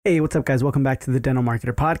Hey, what's up, guys? Welcome back to the Dental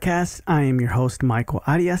Marketer Podcast. I am your host, Michael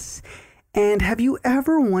Arias. And have you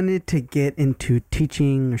ever wanted to get into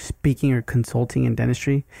teaching or speaking or consulting in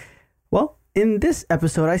dentistry? Well, in this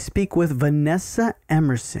episode, I speak with Vanessa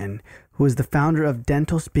Emerson, who is the founder of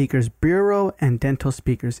Dental Speakers Bureau and Dental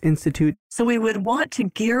Speakers Institute. So we would want to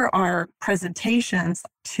gear our presentations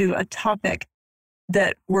to a topic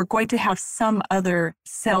that we're going to have some other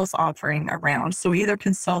sales offering around. So either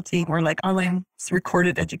consulting or like online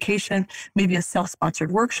recorded education, maybe a self-sponsored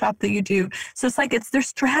workshop that you do. So it's their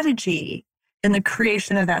strategy in the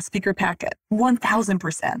creation of that speaker packet,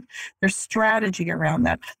 1000%. There's strategy around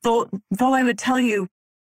that. Though I would tell you,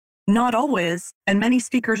 not always, and many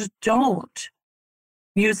speakers don't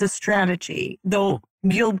use a strategy, though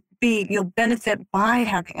you'll benefit by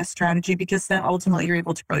having a strategy because then ultimately you're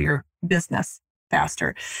able to grow your business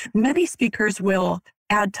faster. Many speakers will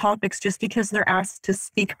add topics just because they're asked to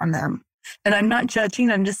speak on them. And I'm not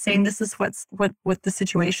judging, I'm just saying this is what the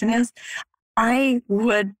situation is. I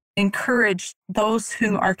would encourage those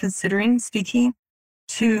who are considering speaking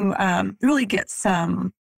to really get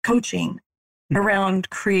some coaching around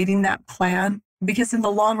creating that plan, because in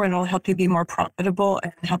the long run, it'll help you be more profitable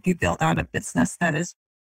and help you build out a business that is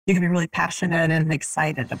you can be really passionate and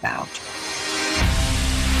excited about.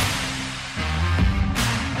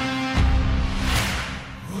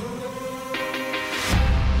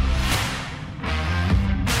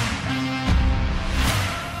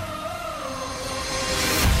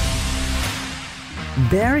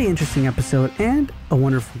 Very interesting episode and a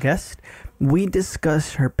wonderful guest. We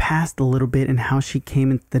discuss her past a little bit and how she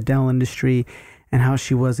came into the dental industry and how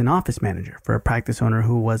she was an office manager for a practice owner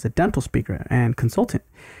who was a dental speaker and consultant.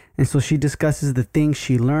 And so she discusses the things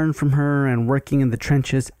she learned from her and working in the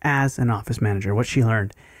trenches as an office manager, what she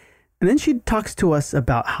learned. And then she talks to us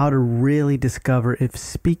about how to really discover if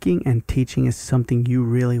speaking and teaching is something you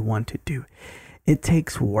really want to do. It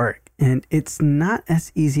takes work. And it's not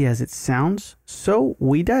as easy as it sounds. So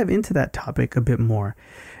we dive into that topic a bit more.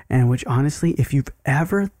 And which honestly, if you've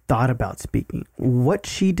ever thought about speaking, what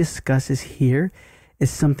she discusses here is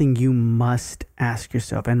something you must ask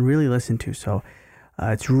yourself and really listen to. So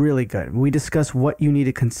it's really good. We discuss what you need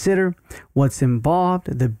to consider, what's involved,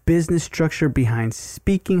 the business structure behind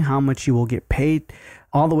speaking, how much you will get paid,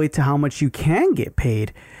 all the way to how much you can get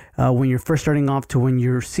paid when you're first starting off to when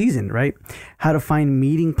you're seasoned, right? How to find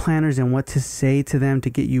meeting planners and what to say to them to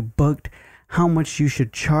get you booked, how much you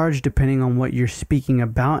should charge depending on what you're speaking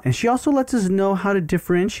about. And she also lets us know how to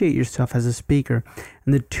differentiate yourself as a speaker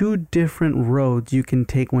and the two different roads you can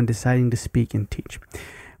take when deciding to speak and teach.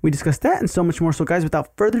 We discuss that and so much more. So guys,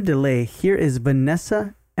 without further delay, here is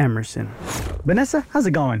Vanessa Emerson. Vanessa, how's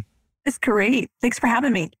it going? It's great. Thanks for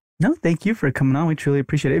having me. No, thank you for coming on. We truly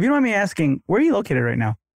appreciate it. If you don't mind me asking, where are you located right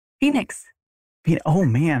now? Phoenix. Oh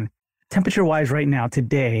man, temperature-wise right now,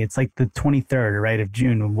 today, it's like the 23rd, right, of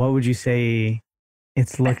June. What would you say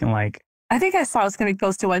it's looking like? I think I saw it's going to be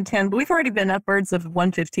close to 110, but we've already been upwards of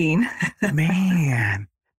 115. Man.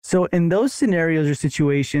 So in those scenarios or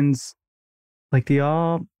situations, like do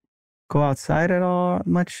y'all go outside at all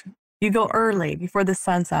much? You go early before the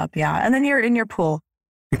sun's up, yeah. And then you're in your pool.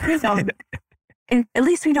 So, and at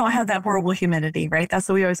least we don't have that horrible humidity, right? That's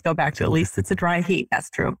what we always go back to. At least it's a dry heat.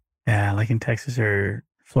 That's true. Yeah, like in Texas or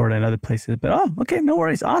Florida and other places. But okay, no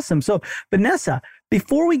worries. Awesome. So Vanessa,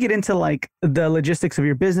 before we get into like the logistics of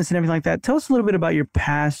your business and everything like that, tell us a little bit about your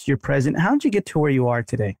past, your present. How did you get to where you are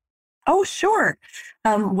today? Oh, sure.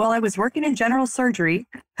 Well, I was working in general surgery,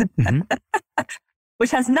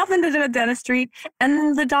 which has nothing to do with dentistry.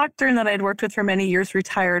 And the doctor that I'd worked with for many years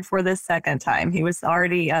retired for the second time. He was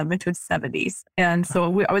already into his 70s. And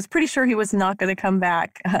so I was pretty sure he was not going to come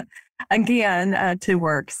back again to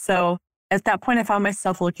work. So at that point, I found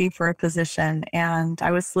myself looking for a position, and I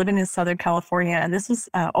was living in Southern California. And this was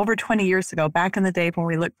over 20 years ago, back in the day when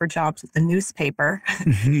we looked for jobs at the newspaper.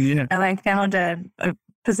 Yeah. And I found a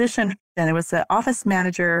position, and it was an office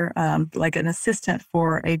manager, like an assistant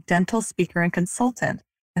for a dental speaker and consultant.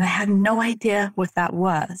 And I had no idea what that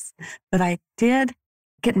was, but I did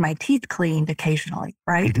get my teeth cleaned occasionally,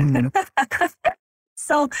 right?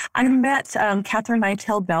 So I met Catherine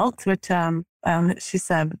Nightel-Belt, which she's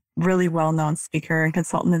a really well-known speaker and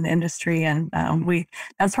consultant in the industry. And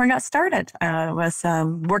that's where I got started. I was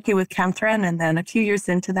working with Catherine, and then a few years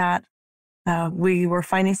into that, we were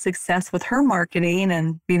finding success with her marketing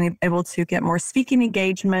and being able to get more speaking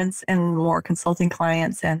engagements and more consulting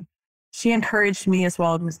clients. And she encouraged me as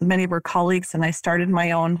well as many of her colleagues. And I started my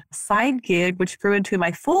own side gig, which grew into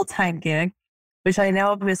my full-time gig, which I now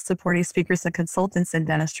have been supporting speakers and consultants in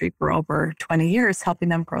dentistry for over 20 years, helping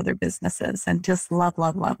them grow their businesses, and just love,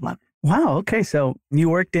 love, love, love. Wow. Okay. So you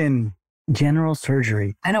worked in general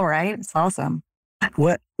surgery. I know, right? It's awesome.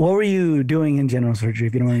 What were you doing in general surgery,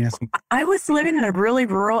 if you don't mind me asking? I was living in a really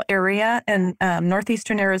rural area in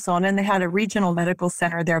northeastern Arizona, and they had a regional medical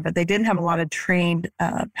center there, but they didn't have a lot of trained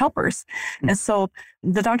helpers. And so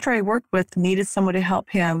the doctor I worked with needed someone to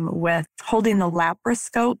help him with holding the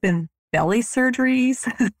laparoscope in belly surgeries.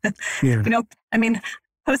 Yeah. I mean,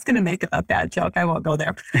 I was going to make a bad joke. I won't go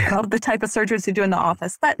there. The type of surgeries you do in the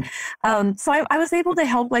office. But so I was able to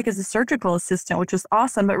help like as a surgical assistant, which was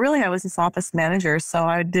awesome. But really, I was his office manager. So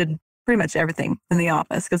I did pretty much everything in the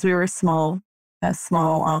office because we were a small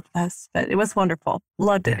office. But it was wonderful.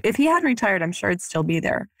 Loved it. If he had retired, I'm sure I'd still be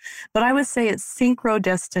there. But I would say it's synchro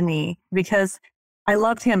destiny because I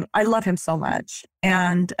loved him. I love him so much.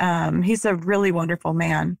 And he's a really wonderful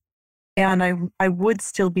man. And I would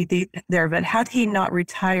still be there. But had he not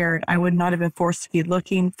retired, I would not have been forced to be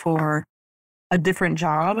looking for a different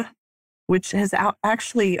job, which has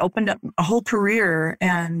actually opened up a whole career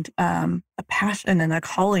and a passion and a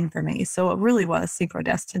calling for me. So it really was synchro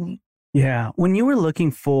destiny. Yeah. When you were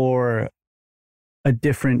looking for a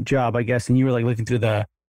different job, I guess, and you were like looking through the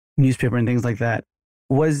newspaper and things like that,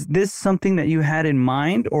 was this something that you had in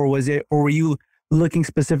mind, or were you looking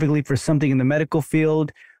specifically for something in the medical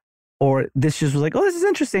field? Or this just was like, oh, this is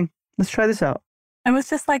interesting. Let's try this out. I was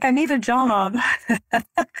just like, I need a job.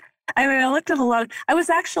 I looked at I was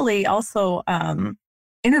actually also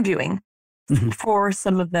interviewing for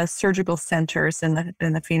some of the surgical centers in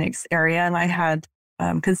the Phoenix area. And I had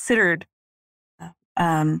considered,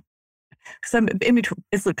 because I'm in between,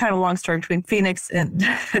 it's kind of a long story between Phoenix and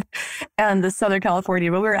and the Southern California,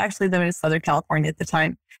 but we were actually living in Southern California at the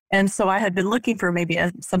time. And so I had been looking for maybe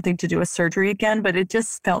something to do with surgery again, but it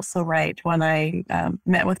just felt so right when I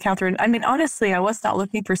met with Catherine. I mean, honestly, I was not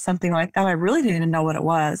looking for something like that. I really didn't even know what it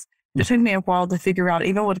was. It took me a while to figure out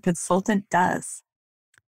even what a consultant does.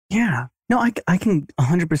 Yeah. No, I can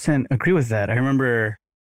 100% agree with that. I remember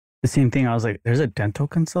the same thing. I was like, there's a dental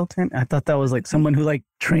consultant? I thought that was like someone who like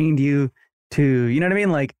trained you to, you know what I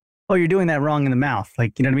mean? Like, oh, you're doing that wrong in the mouth.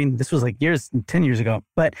 Like, you know what I mean? This was like 10 years ago.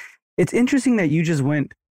 But it's interesting that you just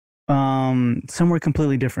went somewhere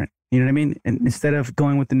completely different. You know what I mean? And instead of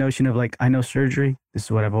going with the notion of like, I know surgery, this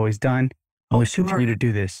is what I've always done. I always continue to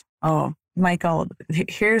do this. Oh, Michael,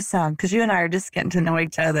 here's because you and I are just getting to know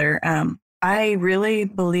each other. I really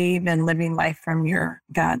believe in living life from your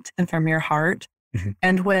gut and from your heart.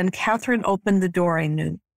 And when Catherine opened the door, I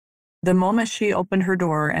knew. The moment she opened her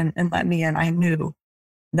door and let me in, I knew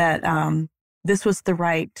that this was the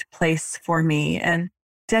right place for me. And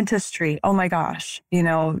dentistry, oh my gosh,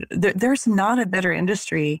 there's not a better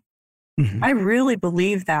industry. I really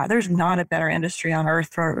believe that. There's not a better industry on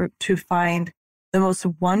earth to find the most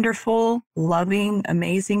wonderful, loving,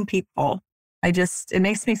 amazing people. It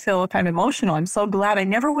makes me feel kind of emotional. I'm so glad I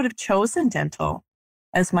never would have chosen dental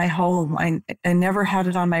as my home. I never had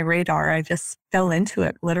it on my radar. I just fell into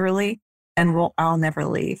it literally, and I'll never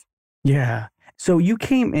leave. Yeah. So you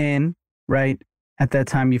came in, right? At that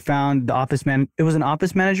time, you found the office man. It was an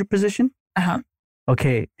office manager position?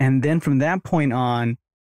 Okay. And then from that point on,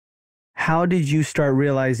 how did you start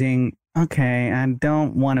realizing, okay, I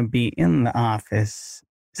don't want to be in the office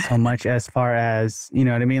so much as far as, you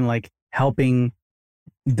know what I mean? Like helping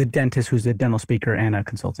the dentist who's a dental speaker and a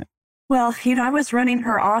consultant. Well, I was running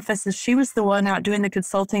her office and she was the one out doing the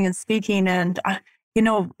consulting and speaking and,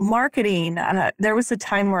 marketing. There was a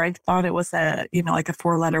time where I thought it was like a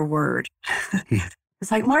 4-letter word. It's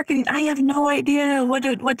like marketing. I have no idea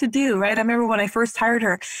what to do. Right. I remember when I first hired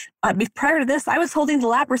her, prior to this, I was holding the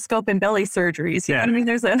laparoscope in belly surgeries. You know what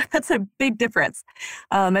I mean? That's a big difference.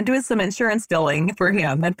 And doing some insurance billing for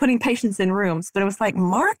him and putting patients in rooms. But it was like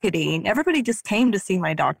marketing. Everybody just came to see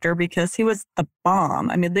my doctor because he was the bomb.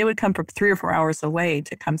 I mean, they would come from 3 or 4 hours away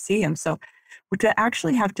to come see him. So to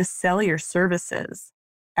actually have to sell your services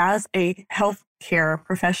as a healthcare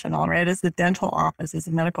professional, right, as a dental office, as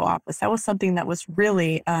a medical office, that was something that was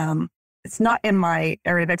really, it's not in my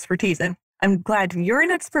area of expertise. And I'm glad you're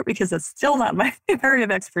an expert because it's still not my area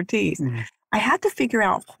of expertise. I had to figure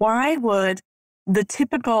out why would the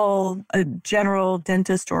typical general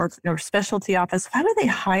dentist or specialty office, why would they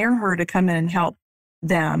hire her to come in and help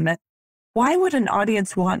them? Why would an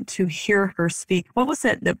audience want to hear her speak? What was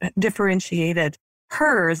it that differentiated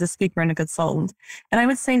her as a speaker and a consultant? And I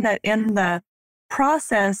would say that in the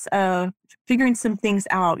process of figuring some things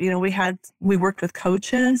out, we worked with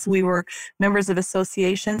coaches, we were members of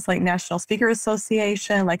associations like National Speaker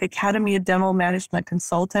Association, like Academy of Dental Management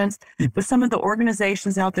Consultants, with some of the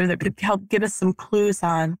organizations out there that could help give us some clues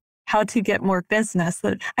on how to get more business.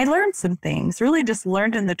 But I learned some things, really just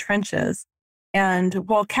learned in the trenches. And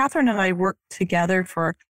while Catherine and I worked together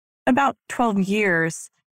for about 12 years,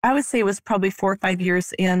 I would say it was probably 4 or 5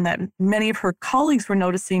 years in that many of her colleagues were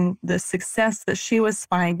noticing the success that she was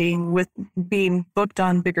finding with being booked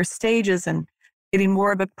on bigger stages and getting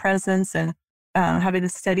more of a presence and having a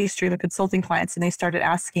steady stream of consulting clients. And they started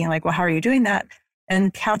asking like, well, how are you doing that?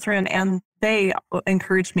 And Catherine and they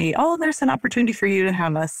encouraged me, oh, there's an opportunity for you to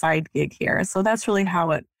have a side gig here. So that's really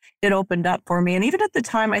how it opened up for me. And even at the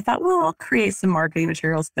time, I thought, well, I'll create some marketing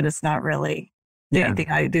materials, but it's not really anything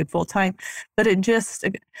I do full time. But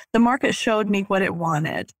the market showed me what it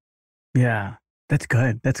wanted. Yeah, that's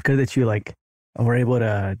good. That's good that you like were able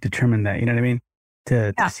to determine that. You know what I mean?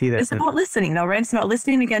 To see that. It's about listening, though, right? It's about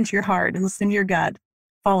listening again to your heart and listening to your gut,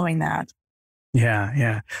 following that. Yeah,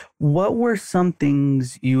 yeah. What were some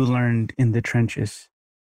things you learned in the trenches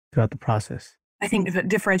throughout the process? I think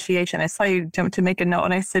differentiation. I saw you jump to make a note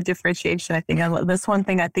and I said differentiation. I think this one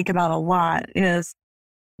thing I think about a lot is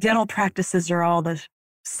dental practices are all the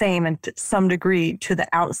same and to some degree to the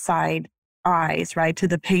outside eyes, right? To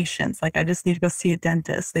the patients. Like I just need to go see a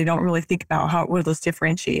dentist. They don't really think about what are those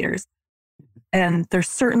differentiators. And there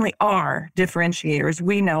certainly are differentiators,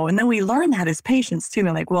 we know. And then we learn that as patients too.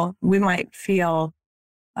 And like, well, we might feel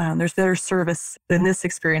there's better service in this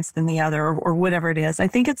experience than the other or whatever it is. I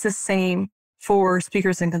think it's the same for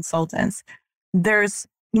speakers and consultants. There's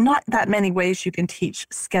not that many ways you can teach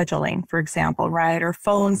scheduling, for example, right? Or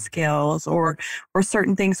phone skills or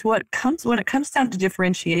certain things. When it comes down to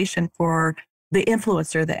differentiation for the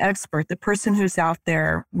influencer, the expert, the person who's out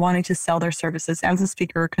there wanting to sell their services as a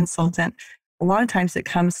speaker or consultant, a lot of times it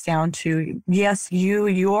comes down to, yes,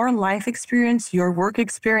 your life experience, your work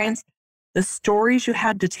experience, the stories you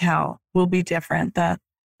had to tell will be different. The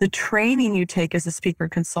training you take as a speaker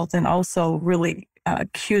consultant also really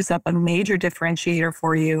cues up a major differentiator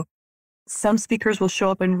for you. Some speakers will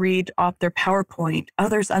show up and read off their PowerPoint.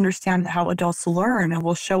 Others understand how adults learn and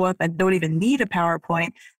will show up and don't even need a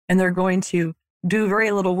PowerPoint. And they're going to do very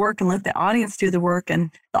little work and let the audience do the work. And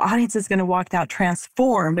the audience is going to walk out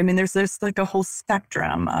transformed. I mean, there's like a whole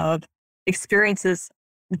spectrum of experiences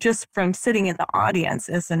just from sitting in the audience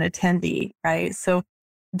as an attendee, right? So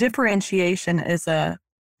differentiation is a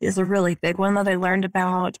really big one that I learned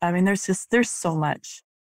about. I mean, there's so much.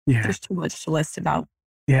 Yeah. There's too much to list about.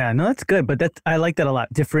 Yeah, no, that's good. But I like that a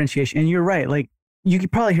lot. Differentiation. And you're right. Like you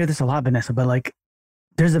could probably hear this a lot, Vanessa, but like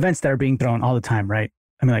there's events that are being thrown all the time, right?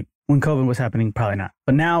 I mean, like when COVID was happening, probably not.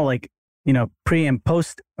 But now, like, you know, pre and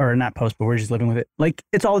post, or not post, but we're just living with it. Like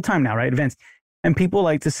it's all the time now, right? Events. And people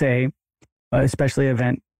like to say, especially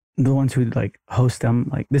the ones who like host them,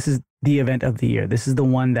 like this is the event of the year. This is the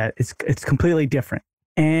one that it's completely different.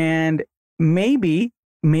 And maybe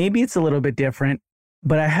it's a little bit different,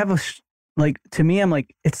 but I have to me, I'm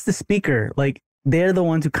like, it's the speaker. Like they're the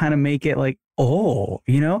ones who kind of make it like, oh,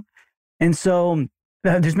 you know? And so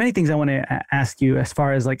there's many things I want to ask you as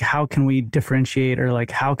far as like, how can we differentiate or like,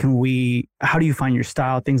 how do you find your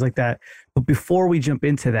style, things like that. But before we jump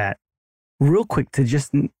into that, real quick to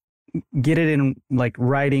just get it in like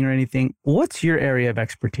writing or anything, what's your area of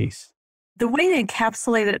expertise? The way to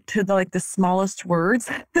encapsulate it to the smallest words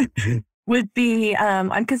would be,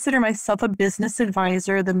 I consider myself a business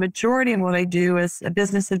advisor. The majority of what I do is a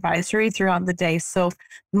business advisory throughout the day. So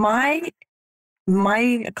my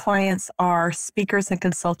clients are speakers and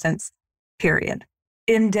consultants, period,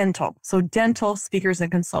 in dental. So dental speakers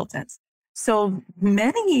and consultants. So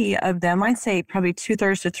many of them, I'd say probably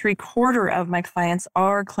 2/3 to 3/4 of my clients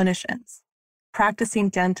are clinicians, practicing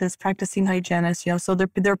dentists, practicing hygienists, you know, so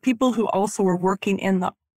they're people who also are working in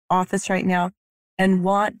the office right now and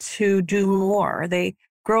want to do more. They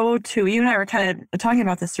grow to, you and I were kind of talking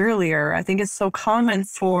about this earlier. I think it's so common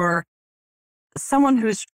for someone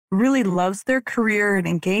who's really loves their career and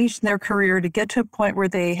engaged in their career to get to a point where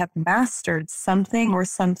they have mastered something or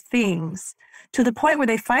some things to the point where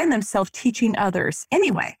they find themselves teaching others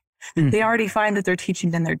anyway. They already find that they're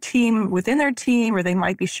teaching in their team, within their team, or they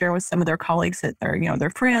might be sharing with some of their colleagues that they're,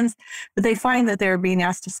 their friends, but they find that they're being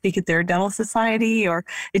asked to speak at their dental society, or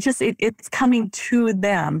it's coming to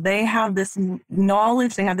them. They have this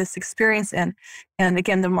knowledge, they have this experience, and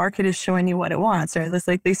again, the market is showing you what it wants, right? It's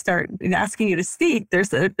like they start asking you to speak.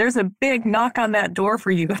 There's a big knock on that door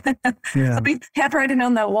for you. Yeah. Something handwriting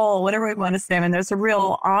on that wall, whatever we want to say. I mean, there's a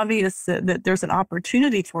real obvious that there's an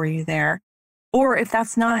opportunity for you there. Or if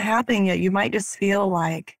that's not happening yet, you might just feel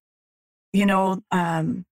like, I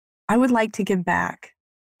would like to give back.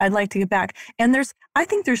 I'd like to give back. And I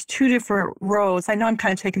think there's two different roads. I know I'm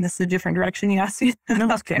kind of taking this in a different direction. You asked me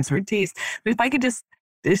about expertise. But if I could just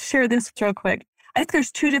share this real quick. I think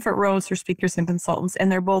there's two different roads for speakers and consultants, and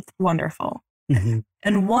they're both wonderful. Mhm.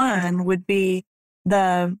 And one would be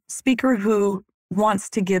the speaker who wants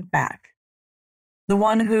to give back, the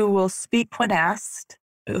one who will speak when asked,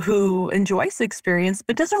 who enjoys the experience,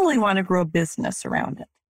 but doesn't really want to grow a business around it.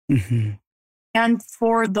 Mhm. And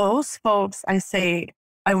for those folks, I say,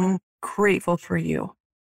 I'm grateful for you.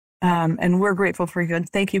 And we're grateful for you. And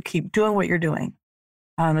thank you. Keep doing what you're doing.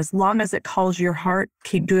 As long as it calls your heart,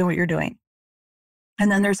 keep doing what you're doing.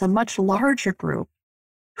 And then there's a much larger group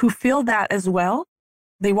who feel that as well.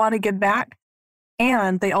 They want to give back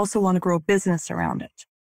and they also want to grow a business around it.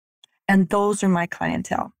 And those are my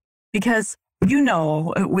clientele because,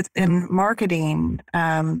 within marketing,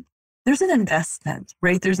 there's an investment,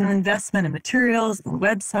 right? There's an investment in materials and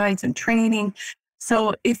websites and training.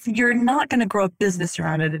 So if you're not going to grow a business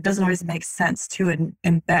around it, it doesn't always make sense to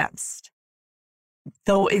invest.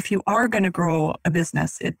 Though if you are going to grow a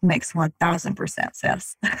business, it makes 1000%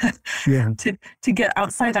 sense Yeah. to get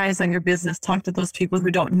outside eyes on your business. Talk to those people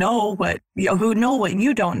who don't know who know what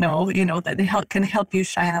you don't know. That can help you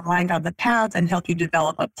shine a light on the path and help you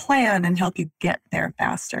develop a plan and help you get there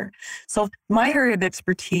faster. So my area of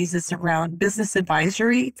expertise is around business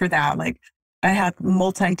advisory for that. Like I have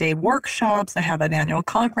multi-day workshops. I have an annual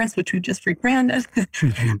conference, which we just rebranded.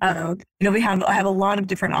 Mhm. I have a lot of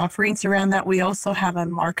different offerings around that. We also have a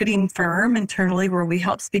marketing firm internally where we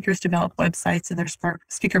help speakers develop websites and their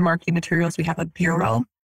speaker marketing materials. We have a bureau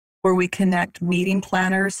where we connect meeting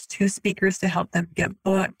planners to speakers to help them get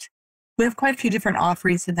booked. We have quite a few different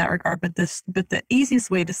offerings in that regard, but the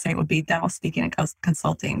easiest way to say it would be dental speaking and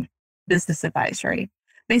consulting, business advisory.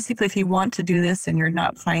 Basically, if you want to do this and you're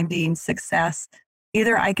not finding success,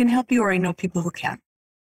 either I can help you or I know people who can.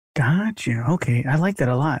 Gotcha. Okay. I like that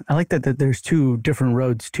a lot. I like that there's two different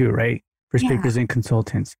roads too, right? For Yeah. speakers and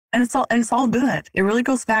consultants. And it's all good. It really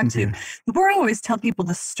goes back to Yeah. where I always tell people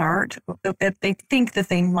to start. If they think that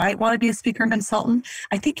they might want to be a speaker and consultant,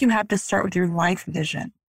 I think you have to start with your life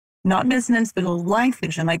vision, not business, but a life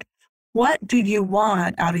vision. Like, what do you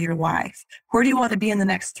want out of your life? Where do you want to be in the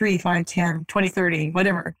next 3, 5, 10, 20, 30,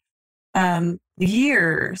 whatever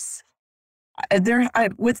years?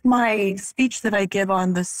 With my speech that I give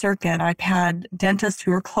on the circuit, I've had dentists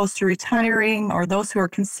who are close to retiring or those who are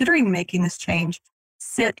considering making this change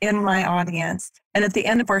sit in my audience. And at the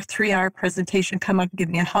end of our 3-hour presentation, come up, give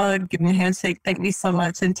me a hug, give me a handshake, thank me so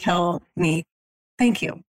much, and tell me, thank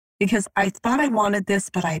you. Because I thought I wanted this,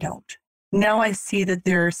 but I don't. Now I see that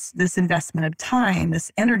there's this investment of time,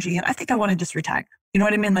 this energy, and I think I want to just retire. You know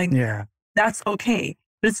what I mean? Like, Yeah. that's okay.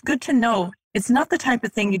 But it's good to know it's not the type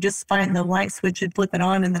of thing you just find the light switch and flip it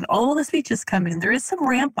on and then all the speeches come in. There is some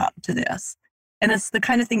ramp up to this. And it's the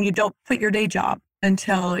kind of thing you don't quit your day job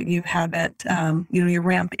until you have it, you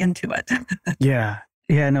ramp into it. Yeah.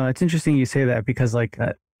 Yeah. No, it's interesting you say that because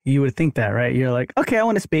you would think that, right? You're like, okay, I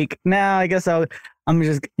want to speak. Now I guess I'm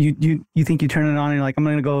just, you think you turn it on and you're like, I'm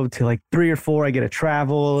going to go to like 3 or 4. I get to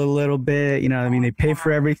travel a little bit. You know what I mean? They pay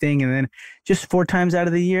for everything. And then just 4 times out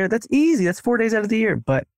of the year, that's easy. That's 4 days out of the year.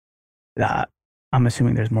 But I'm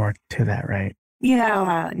assuming there's more to that, right?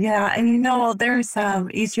 Yeah. And there's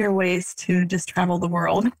easier ways to just travel the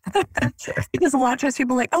world because a lot of times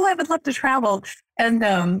people are like, oh, I would love to travel. And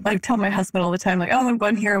I tell my husband all the time, like, oh, I'm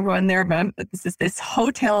going here, I'm going there, but it's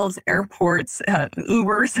hotels, airports,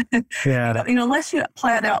 Ubers. Yeah. Unless you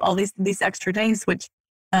plan out all these extra days, which,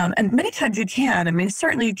 and many times you can. I mean,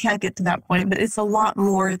 certainly you can't get to that point, but it's a lot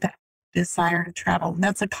more that desire to travel. And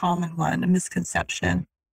that's a common one, a misconception.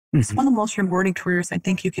 It's one of the most rewarding careers I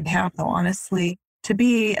think you can have, though, honestly, to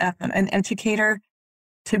be an educator,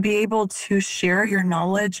 to be able to share your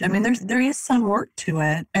knowledge. I mean, there is some work to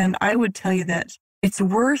it. And I would tell you that it's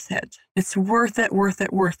worth it. It's worth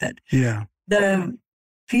it. Yeah. The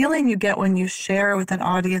feeling you get when you share with an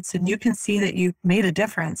audience and you can see that you've made a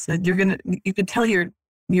difference, that you can tell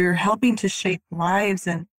you're helping to shape lives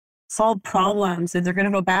and solve problems, and they're going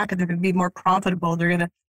to go back and they're going to be more profitable. They're going to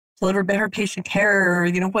deliver better patient care, or,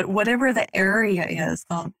 whatever the area is.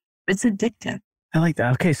 It's addictive. I like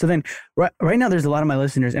that. Okay. So then right now there's a lot of my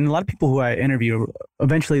listeners and a lot of people who I interview,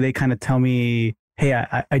 eventually they kind of tell me, hey,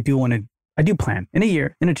 I do plan in a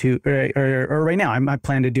year, in a 2, or right now I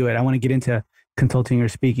plan to do it. I want to get into consulting or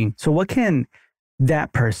speaking. So what can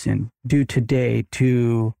that person do today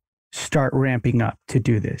to start ramping up to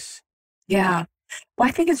do this? Yeah. Well,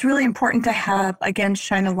 I think it's really important to have, again,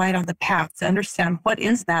 shine a light on the path, to understand what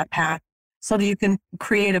is that path so that you can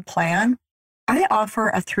create a plan. I offer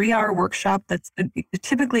a 3-hour workshop that's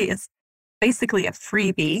typically, it's basically a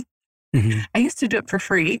freebie. Mm-hmm. I used to do it for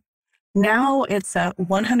free. Now it's a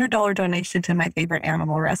 $100 donation to my favorite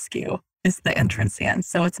animal rescue is the entrance in.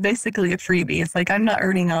 So it's basically a freebie. It's like I'm not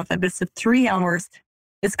earning off it, but it's 3 hours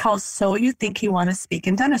It's called So You Think You Want to Speak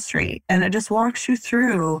in Dentistry. And it just walks you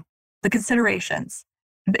through the considerations.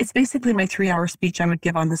 It's basically my 3-hour speech I would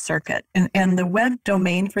give on the circuit. And the web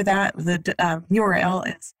domain for that, the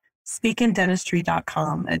URL is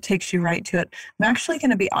speakindentistry.com. It takes you right to it. I'm actually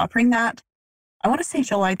going to be offering that, I want to say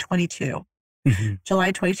July 22.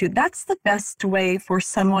 July 22. That's the best way for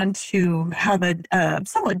someone to have a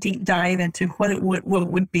somewhat deep dive into what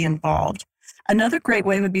would be involved. Another great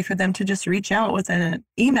way would be for them to just reach out with an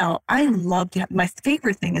email. I love to have, my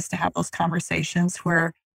favorite thing is to have those conversations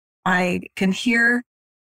where I can hear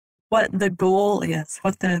what the goal is,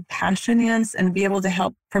 what the passion is, and be able to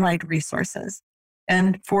help provide resources.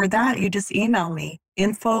 And for that, you just email me,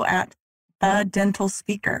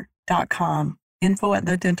 info@thedentalspeaker.com,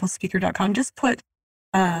 info@thedentalspeaker.com. Just put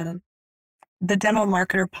the Dental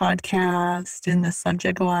Marketer podcast in the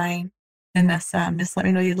subject line. And Vanessa, just let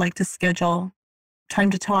me know you'd like to schedule time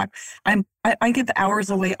to talk. I give hours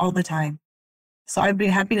away all the time. So I'd be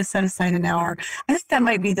happy to set aside an hour. I think that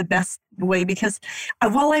might be the best way because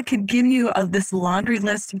while I could give you this laundry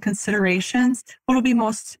list of considerations, what will be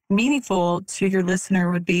most meaningful to your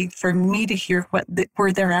listener would be for me to hear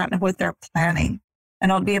where they're at and what they're planning.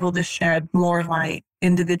 And I'll be able to shed more light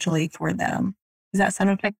individually for them. Does that sound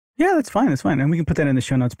okay? Yeah, that's fine. That's fine. And we can put that in the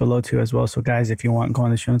show notes below too as well. So guys, if you want, go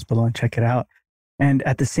on the show notes below and check it out. And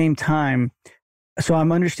at the same time, so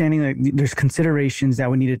I'm understanding that there's considerations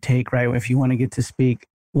that we need to take, right? If you want to get to speak,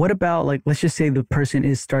 what about like, let's just say the person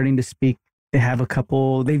is starting to speak. They have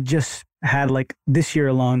they've just had like this year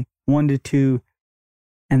alone, 1 to 2.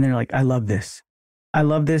 And they're like, I love this. I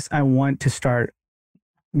love this. I want to start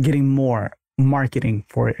getting more marketing,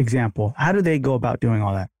 for example. How do they go about doing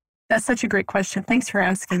all that? That's such a great question. Thanks for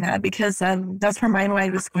asking that because that's where my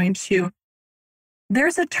mind was going to.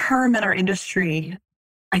 There's a term in our industry.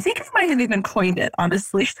 I think I might have even coined it,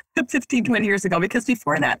 honestly, 15, 20 years ago, because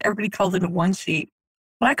before that, everybody called it a one sheet.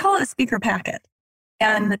 But I call it a speaker packet.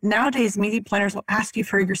 And nowadays, media planners will ask you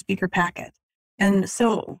for your speaker packet. And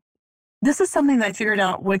so this is something that I figured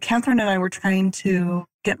out when Catherine and I were trying to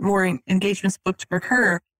get more engagements booked for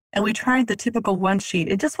her. And we tried the typical one sheet.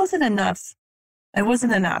 It just wasn't enough. It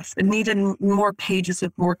wasn't enough. It needed more pages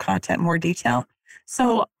with more content, more detail.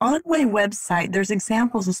 So on my website, there's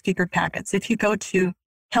examples of speaker packets. If you go to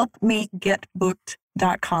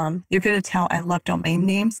helpmegetbooked.com. You're going to tell I love domain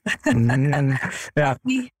names. Yeah.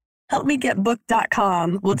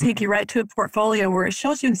 Helpmegetbooked.com will take you right to a portfolio where it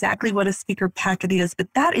shows you exactly what a speaker packet is, but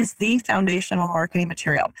that is the foundational marketing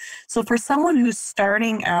material. So for someone who's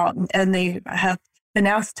starting out and they have been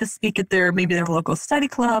asked to speak at maybe their local study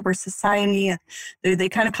club or society, and they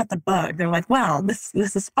kind of cut the bug. They're like, wow, this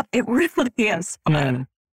is, it really is fun.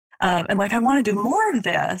 And like, I want to do more of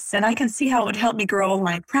this. And I can see how it would help me grow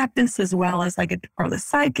my practice as well as I could grow the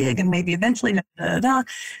side gig and maybe eventually.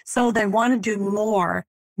 So they want to do more.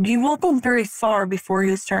 You won't go very far before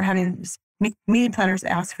you start having meeting planners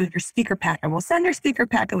ask for your speaker packet. We'll send your speaker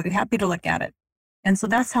packet. We'd be happy to look at it. And so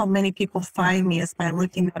that's how many people find me is by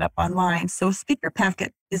looking that up online. So a speaker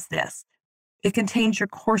packet is this. It contains your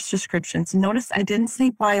course descriptions. Notice I didn't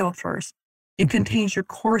say bio first. It contains your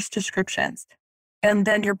course descriptions. And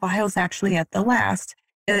then your bio is actually at the last.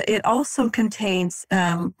 It also contains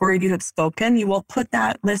where you have spoken. You will put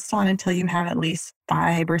that list on until you have at least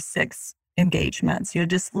 5 or 6 engagements. You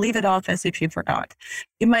just leave it off as if you forgot.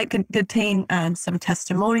 You might contain some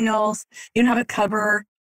testimonials. You have a cover.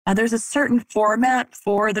 There's a certain format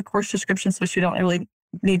for the course descriptions, which you don't really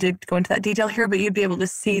need to go into that detail here, but you'd be able to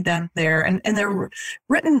see them there. And they're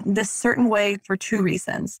written this certain way for 2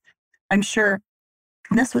 reasons. I'm sure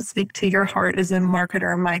this would speak to your heart as a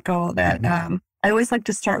marketer, Michael, that I always like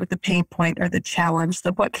to start with the pain point or the challenge,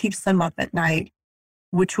 what keeps them up at night,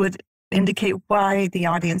 which would indicate why the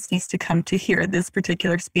audience needs to come to hear this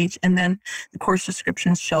particular speech. And then the course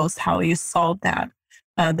description shows how you solve that.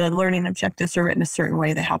 The learning objectives are written a certain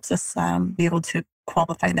way that helps us be able to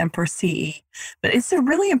qualify them for CE. But it's a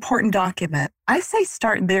really important document. I say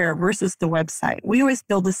start there versus the website. We always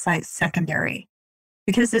build the site secondary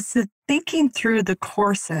because it's the thinking through the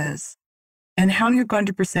courses and how you're going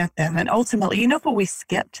to present them. And ultimately, you know what we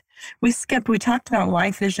skipped? We talked about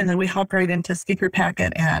life vision and we hopped right into speaker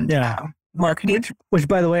packet and marketing. Which,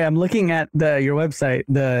 by the way, I'm looking at your website.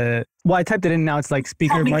 I typed it in now. It's like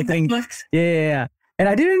speaker marketing. Yeah. And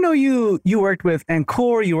I didn't know you worked with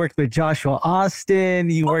Encore, you worked with Joshua Austin,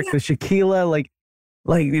 you worked with Shaquila, like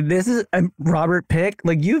this is Robert Pick,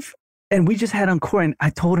 and we just had Encore, and I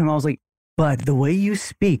told him, I was like, bud, the way you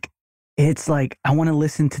speak, it's like, I want to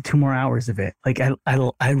listen to 2 more hours of it. Like,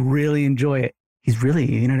 I really enjoy it. He's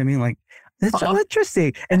really, you know what I mean? Like, that's so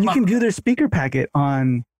interesting. And you can do their speaker packet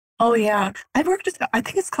on Oh, yeah. I've worked with, I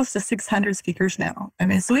think it's close to 600 speakers now. I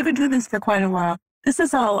mean, so we've been doing this for quite a while. This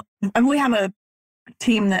is all, and we have a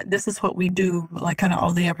team that this is what we do, like kind of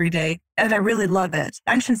all day, every day. And I really love it.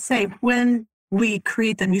 I should say, when we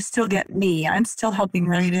create them, you still get me. I'm still helping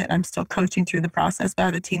write it. I'm still coaching through the process, but I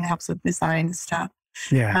have a team that helps with design and stuff.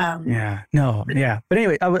 Yeah. No, yeah. But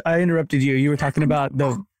anyway, I interrupted you. You were talking about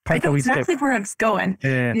the I part that know we exactly skipped. where it's going.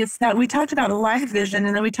 Yeah. It's that we talked about a live vision,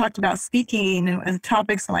 and then we talked about speaking and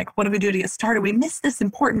topics like, what do we do to get started? We missed this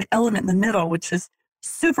important element in the middle, which is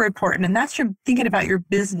super important. And that's your thinking about your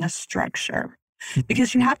business structure,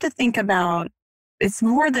 because you have to think about, it's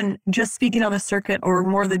more than just speaking on the circuit or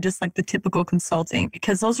more than just like the typical consulting,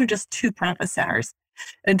 because those are just two profit centers.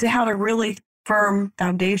 And to have a really firm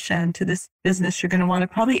foundation to this business, you're going to want to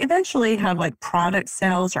probably eventually have like product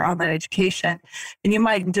sales or online education. And you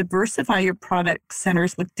might diversify your product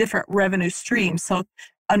centers with different revenue streams. So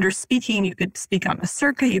under speaking, you could speak on the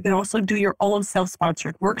circuit. You could also do your own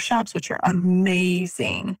self-sponsored workshops, which are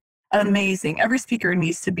amazing. Amazing. Every speaker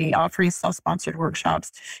needs to be offering self-sponsored workshops.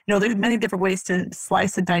 You know, there's many different ways to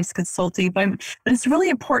slice and dice consulting, but it's really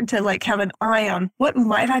important to like have an eye on what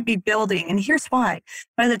might I be building. And here's why.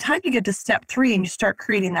 By the time you get to step 3 and you start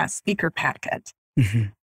creating that speaker packet,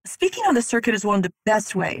 speaking on the circuit is one of the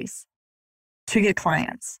best ways to get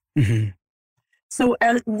clients. So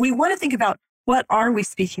we want to think about, what are we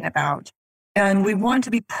speaking about? And we want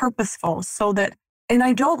to be purposeful so that, and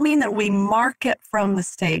I don't mean that we market from the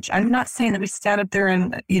stage. I'm not saying that we stand up there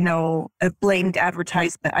and, you know, a blatant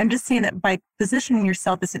advertisement. I'm just saying that by positioning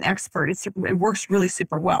yourself as an expert, it works really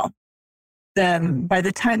super well. Then by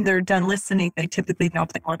the time they're done listening, they typically know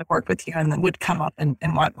if they want to work with you and then would come up and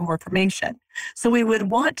want more information. So we would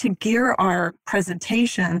want to gear our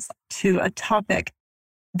presentations to a topic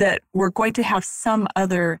that we're going to have some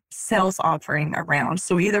other sales offering around.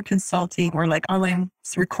 So either consulting or like online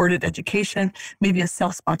recorded education, maybe a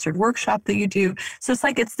self-sponsored workshop that you do. So it's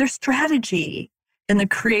like, it's their strategy in the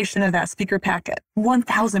creation of that speaker packet,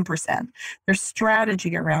 1000%. There's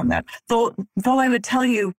strategy around that. Though I would tell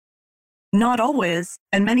you, not always,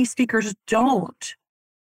 and many speakers don't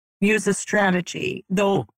use a strategy,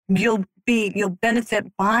 though you'll benefit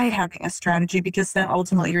by having a strategy, because then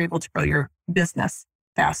ultimately you're able to grow your business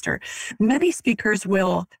faster. Many speakers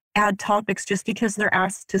will add topics just because they're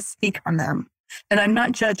asked to speak on them. And I'm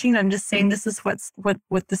not judging, I'm just saying this is what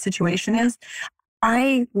the situation is.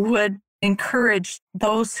 I would encourage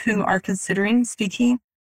those who are considering speaking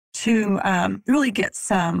to really get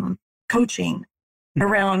some coaching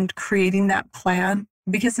around creating that plan,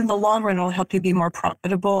 because in the long run, it'll help you be more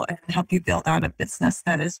profitable and help you build out a business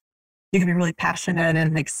that is, you can be really passionate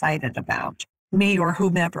and excited about. Me or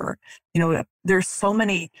whomever, you know, there's so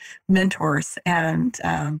many mentors and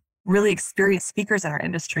really experienced speakers in our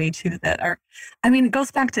industry too that are, I mean, it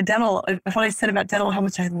goes back to dental. What I said about dental, how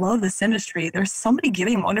much I love this industry. There's so many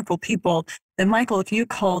giving, wonderful people that, Michael, if you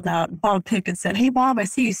called Bob Pick and said, hey, Bob, I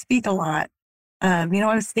see you speak a lot. You know,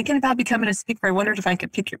 I was thinking about becoming a speaker. I wondered if I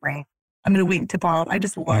could pick your brain. I'm going to wink to Bob. I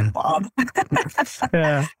just love Bob.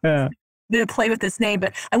 Yeah. To play with this name,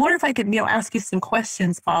 but I wonder if I could, you know, ask you some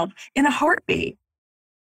questions, Bob, in a heartbeat.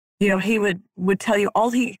 You know, he would tell you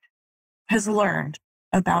all he has learned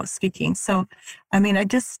about speaking. So, I mean,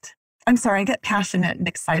 I'm sorry, I get passionate and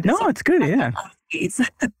excited. No, so it's good. Yeah. It's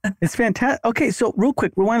fantastic. Okay. So real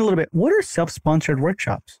quick, rewind a little bit. What are self-sponsored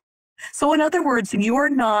workshops? So in other words, you're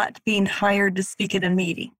not being hired to speak at a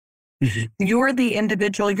meeting. You're the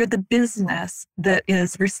individual, you're the business that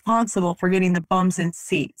is responsible for getting the bums in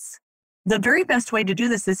seats. The very best way to do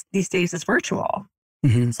this these days is virtual.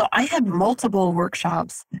 So I have multiple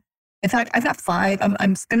workshops. In fact, I've got 5. I'm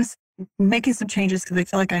going to making some changes because I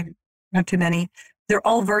feel like I have too many. They're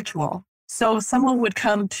all virtual. So someone would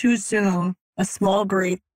come to Zoom, a small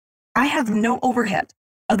group. I have no overhead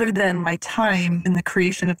other than my time in the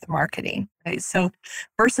creation of the marketing. Right? So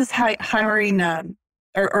versus hiring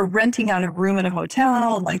or renting out a room in a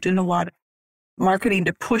hotel, like doing a lot of marketing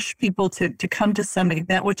to push people to come to some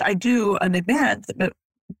event, which I do an event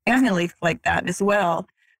annually like that as well.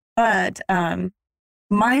 But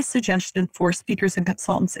my suggestion for speakers and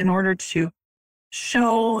consultants, in order to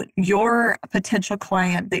show your potential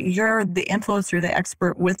client that you're the influencer, the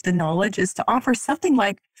expert with the knowledge, is to offer something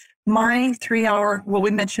like my 3-hour, what we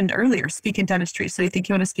mentioned earlier, speak in dentistry. So you think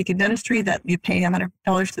you want to speak in dentistry, that you pay $100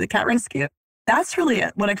 to the cat rescue. That's really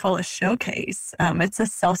what I call a showcase. It's a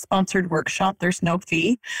self-sponsored workshop. There's no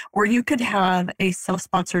fee. Or you could have a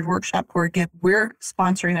self-sponsored workshop where, again, we're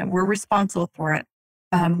sponsoring it. We're responsible for it.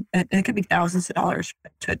 It could be thousands of dollars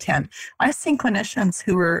to attend. I've seen clinicians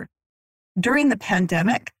who were, during the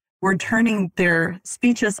pandemic, were turning their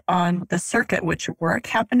speeches on the circuit, which were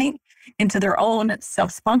happening, into their own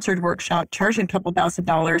self-sponsored workshop, charging a couple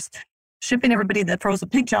 $1,000s, shipping everybody that frozen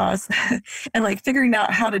pig jaws and like figuring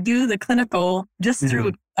out how to do the clinical just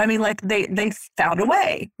through, I mean, like they found a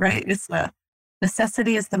way, right? It's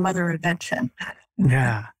necessity is the mother of invention.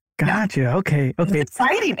 Yeah. Gotcha. Yeah. Okay. It's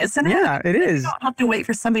exciting, isn't it? Yeah, it is. You don't have to wait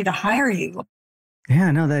for somebody to hire you.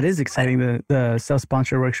 Yeah, no, that is exciting, the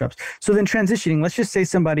self-sponsored workshops. So then transitioning, let's just say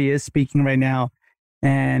somebody is speaking right now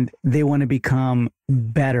and they want to become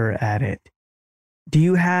better at it. Do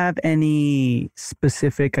you have any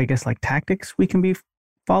specific, I guess, like tactics we can be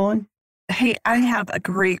following? Hey, I have a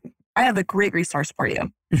great resource for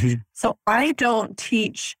you. Mm-hmm. So I don't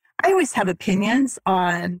teach, I always have opinions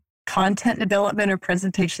on content development or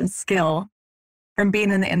presentation skill from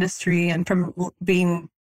being in the industry and from being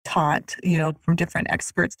taught, from different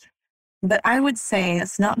experts. But I would say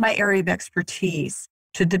it's not my area of expertise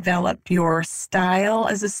to develop your style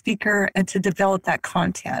as a speaker and to develop that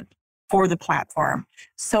content for the platform.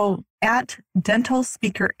 So at Dental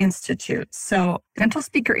Speaker Institute. So Dental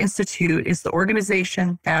Speaker Institute is the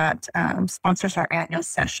organization that sponsors our annual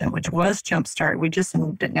session, which was Jumpstart. We just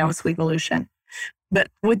moved it. Now it's Levolution. But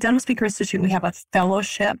with Dental Speaker Institute, we have a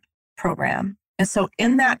fellowship program. And so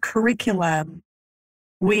in that curriculum,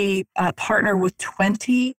 we partner with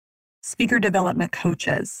 20 speaker development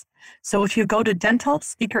coaches. So if you go to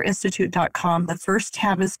dentalspeakerinstitute.com, the first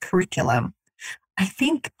tab is curriculum. I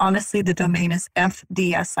think, honestly, the domain is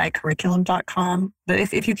fdsicurriculum.com. But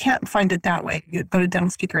if you can't find it that way, you go to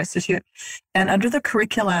Dental Speaker Institute. And under the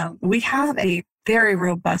curriculum, we have a very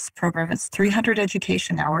robust program. It's 300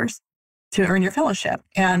 education hours to earn your fellowship.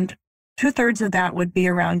 And 2/3 of that would be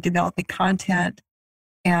around developing content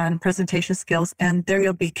and presentation skills. And there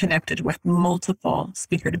you'll be connected with multiple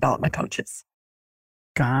speaker development coaches.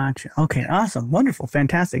 Gotcha. Okay. Awesome. Wonderful.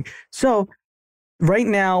 Fantastic. So right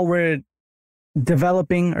now we're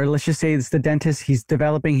developing, or let's just say it's the dentist, he's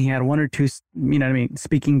developing, he had one or two,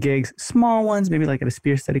 speaking gigs, small ones, maybe like at a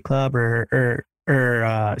Spear Study Club or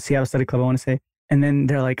Seattle Study Club, I want to say. And then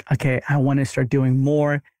they're like, okay, I want to start doing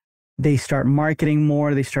more. They start marketing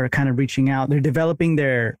more. They start kind of reaching out. They're developing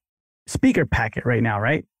their speaker packet right now,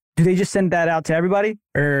 right? Do they just send that out to everybody,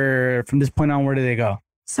 or from this point on, where do they go?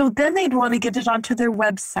 So then they'd want to get it onto their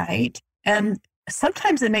website. And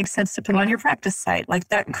sometimes it makes sense to put it on your practice site. Like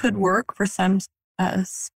that could work for some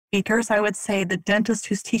speakers. I would say the dentist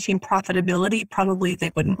who's teaching profitability, probably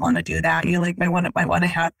they wouldn't want to do that. You might want to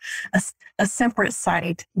have a separate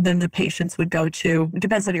site than the patients would go to. It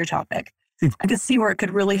depends on your topic. I could see where it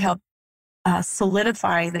could really help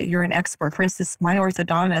solidify that you're an expert. For instance, my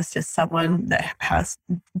orthodontist is someone that has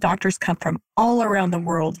doctors come from all around the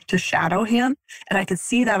world to shadow him. And I could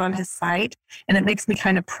see that on his site. And it makes me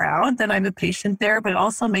kind of proud that I'm a patient there, but it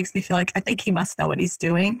also makes me feel like I think he must know what he's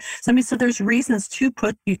doing. So there's reasons to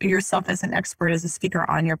put yourself as an expert, as a speaker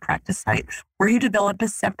on your practice site, where you develop a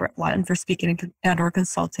separate one for speaking and or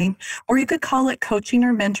consulting, or you could call it coaching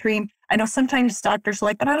or mentoring. I know sometimes doctors are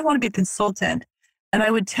like, but I don't want to be a consultant. And I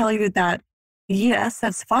would tell you that yes,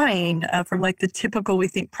 that's fine. For like the typical, we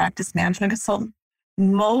think, practice management consultant,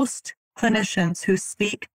 most clinicians who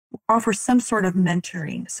speak offer some sort of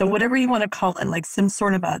mentoring. So whatever you want to call it, like some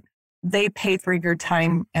sort of they pay for your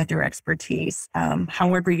time and your expertise,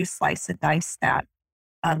 however you slice and dice that.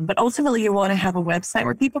 But ultimately, you want to have a website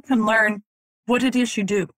where people can learn what it is you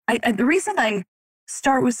do. The reason I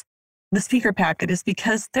start with the speaker packet is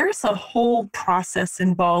because there's a whole process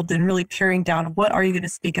involved in really paring down what are you going to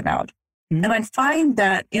speak about. And I find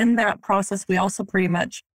that in that process, we also pretty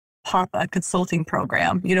much pop a consulting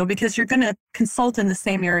program, because you're going to consult in the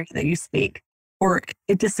same area that you speak, or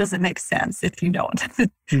it just doesn't make sense if you don't.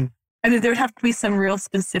 I mean, there'd have to be some real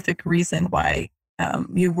specific reason why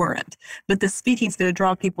you weren't. But the speaking is going to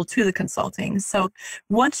draw people to the consulting. So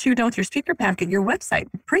once you're done with your speaker packet, your website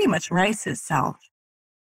pretty much writes itself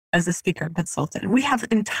as a speaker and consultant. We have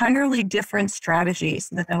entirely different strategies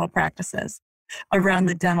in the dental practices around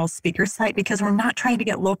the dental speaker site, because we're not trying to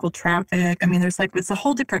get local traffic. I mean, it's a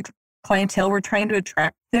whole different clientele we're trying to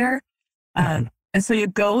attract there. And so you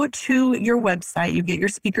go to your website, you get your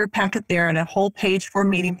speaker packet there and a whole page for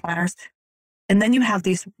meeting planners. And then you have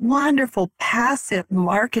these wonderful passive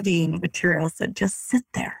marketing materials that just sit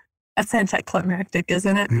there. That's anticlimactic,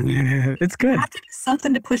 isn't it? It's good. You have to do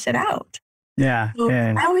something to push it out. Yeah. So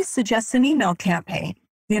I always suggest an email campaign.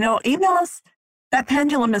 Emails, that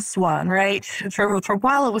pendulum has swung, right? For a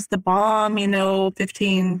while, it was the bomb,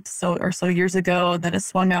 15 or so years ago. Then it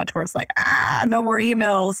swung out towards like, no more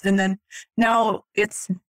emails. And then now it's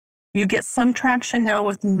You get some traction now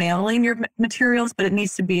with mailing your materials, but it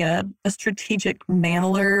needs to be a strategic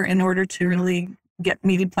mailer in order to really get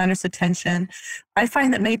meeting planners' attention. I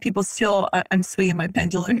find that many people still, I'm swinging my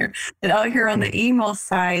pendulum here, that out here on the email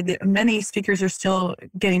side, many speakers are still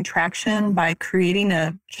getting traction by creating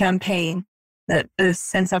a campaign that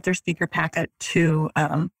sends out their speaker packet to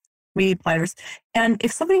meeting planners. And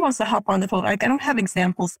if somebody wants to hop on the phone, like I don't have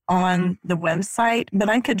examples on the website, but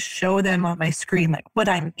I could show them on my screen, like what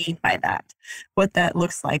I mean by that, what that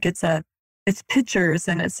looks like. It's pictures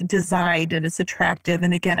and it's designed and it's attractive.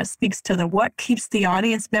 And again, it speaks to what keeps the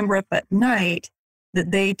audience member up at night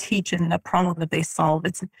that they teach and the problem that they solve.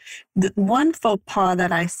 It's the one faux pas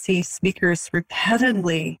that I see speakers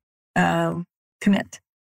repetitively commit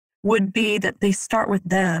would be that they start with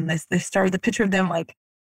them. They start the picture of them like,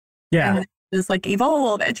 Yeah. it's like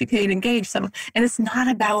evolve, educate, engage. And it's not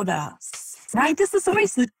about us, right? This is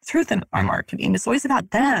always the truth in our marketing. It's always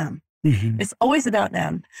about them. Mm-hmm. It's always about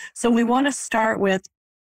them. So we want to start with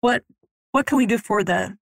what can we do for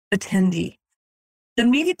the attendee? The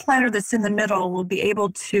media planner that's in the middle will be able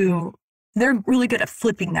to, they're really good at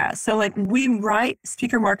flipping that. So like we write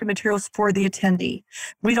speaker market materials for the attendee.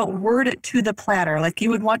 We don't word it to the planner like you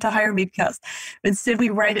would want to hire me because instead we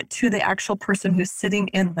write it to the actual person who's sitting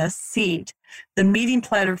in the seat. The meeting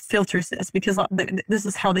planner filters this because this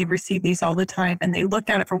is how they receive these all the time. And they look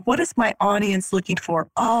at it for what is my audience looking for?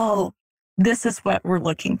 Oh, this is what we're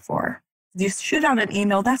looking for. You shoot out an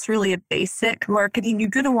email. That's really a basic marketing. You're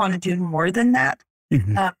going to want to do more than that.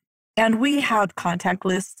 Mm-hmm. And we have contact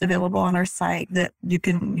lists available on our site that you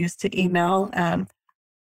can use to email.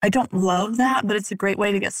 I don't love that, but it's a great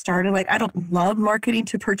way to get started. Like I don't love marketing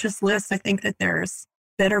to purchase lists. I think that there's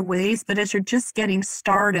better ways, but as you're just getting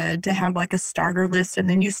started to have like a starter list and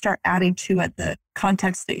then you start adding to it the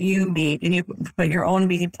contacts that you meet and you put your own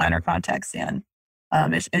meeting planner contacts in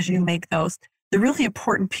as you make those. The really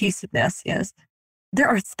important piece of this is there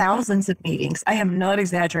are thousands of meetings. I am not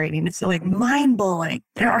exaggerating. It's like mind-blowing.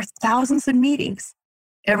 There are thousands of meetings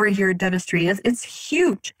every year at Dentistry. It's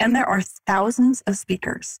huge. And there are thousands of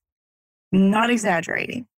speakers. Not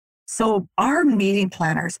exaggerating. So our meeting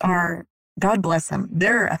planners are, God bless them,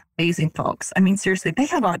 they're amazing folks. I mean, seriously, I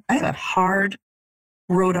have a hard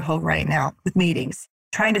road to hoe right now with meetings,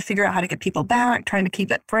 trying to figure out how to get people back, trying to keep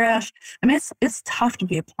it fresh. I mean, it's tough to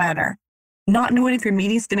be a planner. Not knowing if your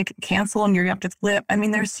meeting's going to cancel and you're going to have to flip. I mean,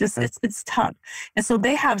 there's just, it's tough. And so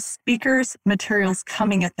they have speakers, materials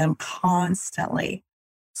coming at them constantly.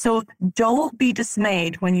 So don't be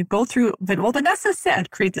dismayed when you go through, well, Vanessa said,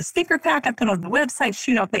 create the speaker pack, I put on the website,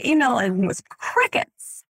 shoot out the email, and it was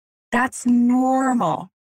crickets. That's normal.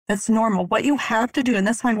 That's normal. What you have to do, and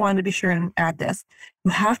that's why I wanted to be sure and add this,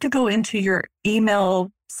 you have to go into your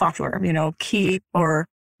email software, Keep or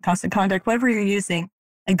Constant Contact, whatever you're using,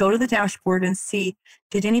 and go to the dashboard and see,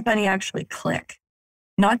 did anybody actually click?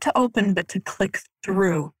 Not to open, but to click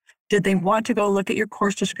through. Did they want to go look at your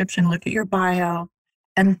course description, look at your bio?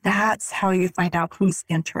 And that's how you find out who's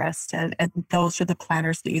interested. And those are the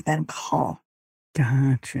planners that you then call.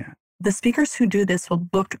 Gotcha. The speakers who do this will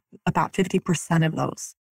book about 50% of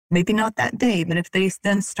those. Maybe not that day, but if they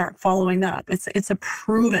then start following up, it's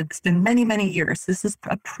been many, many years. This is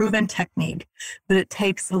a proven technique, but it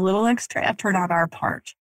takes a little extra effort on our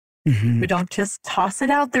part. Mm-hmm. We don't just toss it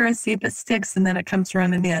out there and see if it sticks and then it comes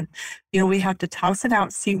running in. We have to toss it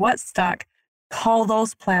out, see what stuck, call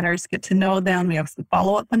those planners, get to know them. We have to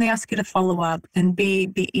follow up when they ask you to follow up and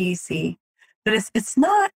be easy. But it's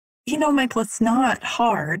not, Michael, it's not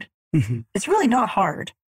hard. Mm-hmm. It's really not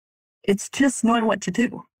hard. It's just knowing what to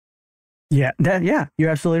do. Yeah, you're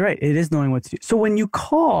absolutely right. It is knowing what to do. So when you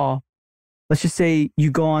call, let's just say you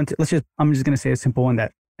go on to, I'm just going to say a simple one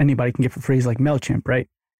that anybody can get for free is like MailChimp, right?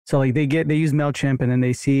 So like they use MailChimp and then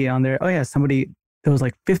they see on there, oh yeah, there was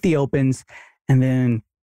like 50 opens and then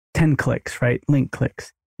 10 clicks, right? Link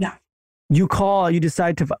clicks. Yeah. You call, you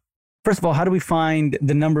decide to, first of all, how do we find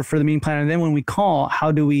the number for the meeting planner? And then when we call,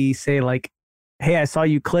 how do we say like, hey, I saw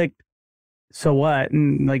you clicked, so what?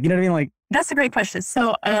 And like, you know what I mean? Like, that's a great question.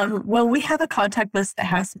 So, we have a contact list that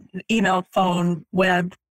has email, phone,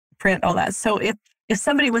 web, print, all that. So if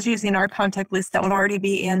somebody was using our contact list, that would already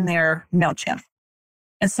be in their MailChimp.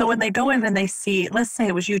 And so when they go in and they see, let's say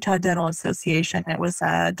it was Utah Dental Association, it was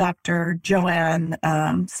Dr. Joanne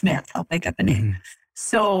Smith, I'll make up a name. Mm-hmm.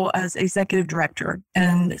 So as executive director,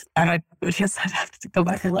 and I guess I'd have to go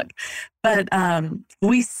back and look, but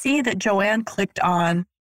we see that Joanne clicked on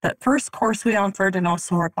the first course we offered and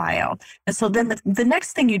also our bio. And so then the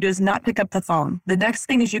next thing you do is not pick up the phone. The next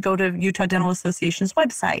thing is you go to Utah Dental Association's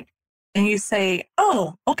website and you say,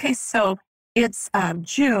 oh, okay, so it's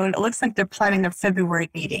June. It looks like they're planning their February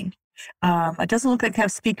meeting. It doesn't look like they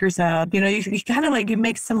have speakers up. You kind of like, you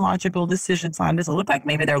make some logical decisions on, does it look like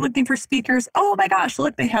maybe they're looking for speakers? Oh my gosh,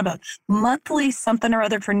 look, they have a monthly something or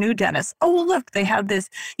other for new dentists. Oh, look, they have this.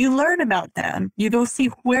 You learn about them. You go see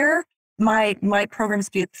where my programs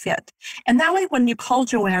be a fit. And that way, when you call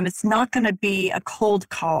Joanne, it's not going to be a cold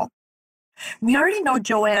call. We already know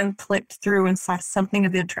Joanne clicked through and saw something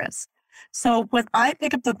of interest. So when I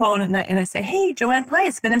pick up the phone and I say, hey, Joanne, hi,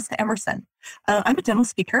 it's Vanessa Emerson. I'm a dental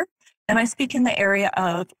speaker, and I speak in the area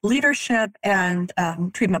of leadership and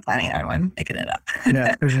treatment planning. I'm making it up.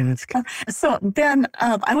 Yeah, So then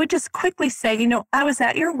I would just quickly say, I was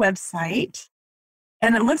at your website,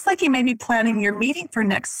 and it looks like you may be planning your meeting for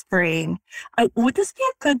next spring. Would this be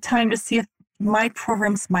a good time to see if my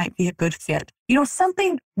programs might be a good fit?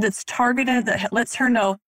 Something that's targeted that lets her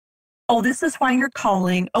know, oh, this is why you're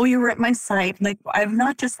calling. Oh, you were at my site. Like, I'm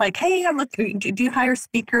not just like, hey, I'm looking, do you hire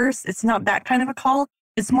speakers? It's not that kind of a call.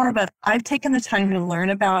 It's more of I've taken the time to learn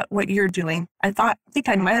about what you're doing. I think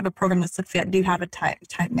I might have a program that's a fit. Do you have a time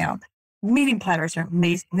now? Meeting planners are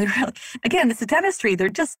amazing. Again, it's a dentistry. They're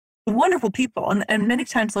just wonderful people. And many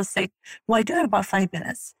times they'll say, well, I do have about 5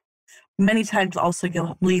 minutes. Many times also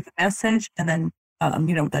you'll leave a message and then,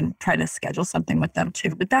 then try to schedule something with them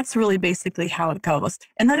too. But that's really basically how it goes.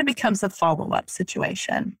 And then it becomes a follow-up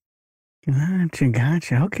situation.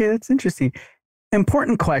 Gotcha. Okay, that's interesting.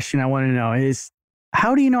 Important question I want to know is,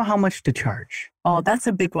 how do you know how much to charge? Oh, that's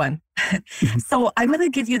a big one. So I'm going to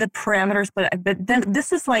give you the parameters, but then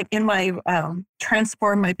this is like in my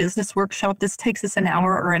Transform My Business workshop. This takes us an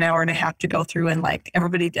hour or an hour and a half to go through and like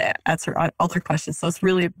everybody to answer all their questions. So it's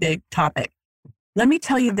really a big topic. Let me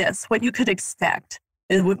tell you this, what you could expect.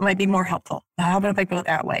 Might be more helpful. How about if I go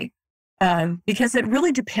that way? Because it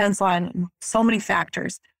really depends on so many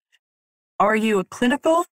factors. Are you a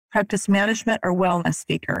clinical, practice management, or wellness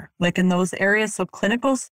speaker? Like in those areas, so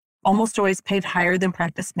clinicals almost always paid higher than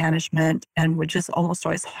practice management, and which is almost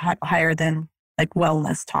always higher than like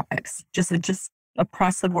wellness topics. Just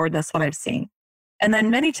across the board, that's what I've seen. And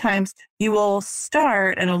then many times you will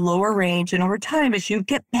start at a lower range, and over time, as you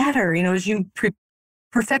get better, as you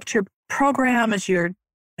perfect your program, as you're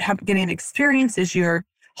getting experience, as you're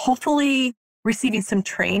hopefully receiving some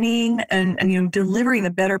training and you're delivering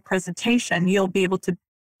a better presentation, you'll be able to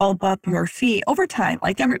bump up your fee over time,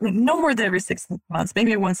 like no more than every 6 months,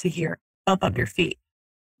 maybe once a year, bump up your fee.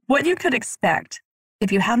 What you could expect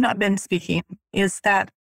if you have not been speaking is that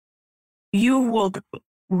you will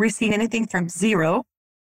receive anything from zero.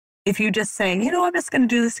 If you just say, I'm just going to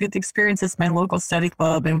do this with experience. It's my local study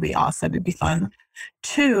club and it'd be awesome. It'd be fun.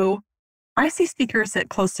 2, I see speakers at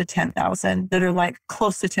close to 10,000 that are like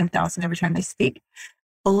close to 10,000 every time they speak.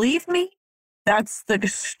 Believe me, that's the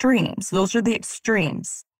extremes. Those are the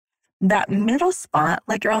extremes. That middle spot,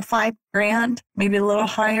 like around $5,000, maybe a little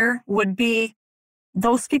higher, would be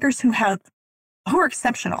those speakers who are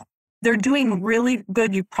exceptional. They're doing really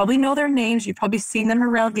good. You probably know their names. You've probably seen them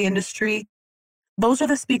around the industry. Those are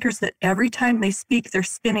the speakers that every time they speak, they're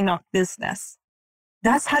spinning off business.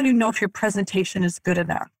 That's how you know if your presentation is good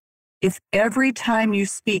enough. If every time you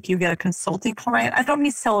speak, you get a consulting client, I don't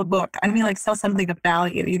mean sell a book. I mean like sell something of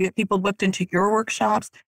value. You get people booked into your workshops.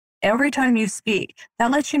 Every time you speak,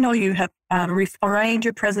 that lets you know you have refined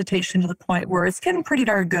your presentation to the point where it's getting pretty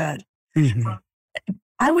darn good. Mm-hmm.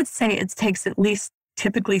 I would say it takes at least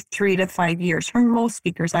typically 3 to 5 years for most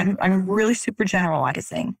speakers. I'm really super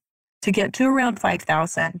generalizing to get to around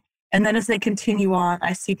 5,000. And then as they continue on,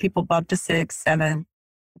 I see people bump to 6, 7,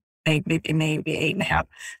 maybe 8.5.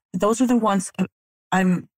 Those are the ones I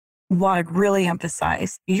want to really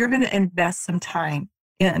emphasize. You're going to invest some time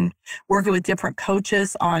in working with different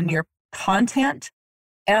coaches on your content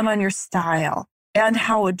and on your style and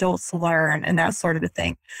how adults learn and that sort of a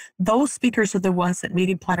thing. Those speakers are the ones that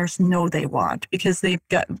meeting planners know they want because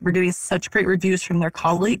we're getting such great reviews from their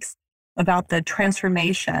colleagues about the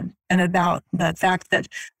transformation and about the fact that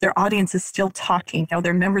their audience is still talking,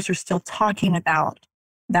 their members are still talking about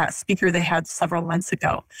that speaker they had several months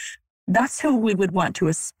ago. That's who we would want to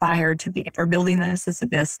aspire to be. If we're building this as a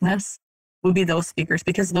business, would be those speakers,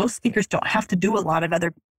 because those speakers don't have to do a lot of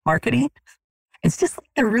other marketing. It's just like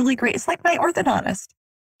they're really great. It's like my orthodontist.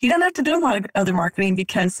 He doesn't have to do a lot of other marketing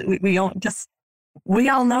because we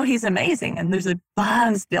all know he's amazing, and there's a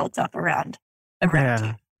buzz built up around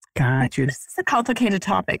you. Gotcha. This is a complicated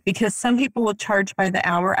topic because some people will charge by the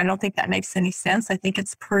hour. I don't think that makes any sense. I think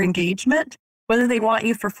it's per engagement, whether they want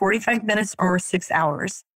you for 45 minutes or 6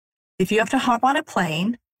 hours. If you have to hop on a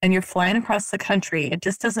plane and you're flying across the country, it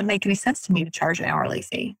just doesn't make any sense to me to charge an hourly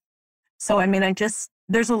fee. So,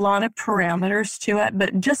 there's a lot of parameters to it,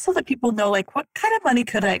 but just so that people know, like, what kind of money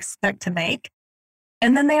could I expect to make?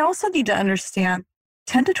 And then they also need to understand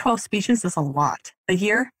 10 to 12 speeches is a lot a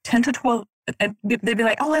year, 10 to 12. And they'd be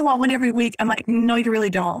like, oh, I want one every week. I'm like, no, you really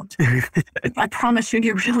don't. I promise you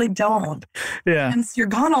really don't. Yeah. And you're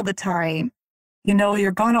gone all the time.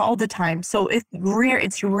 You're gone all the time. So it's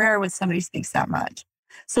rare when somebody speaks that much.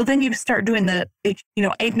 So then you start doing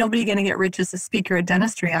ain't nobody going to get rich as a speaker at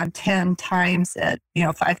Dentistry on 10 times at,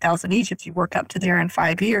 5,000 each if you work up to there in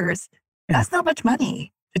 5 years. Yeah. That's not much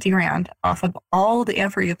money, 50 grand off of all the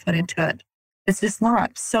effort you put into it. It's just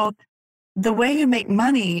not. So the way you make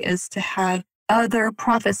money is to have other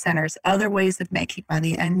profit centers, other ways of making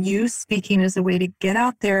money, and use speaking as a way to get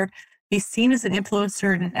out there, be seen as an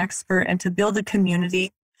influencer and an expert, and to build a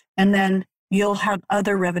community. And then you'll have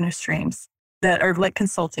other revenue streams that are like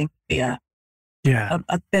consulting.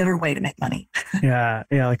 A better way to make money. Yeah.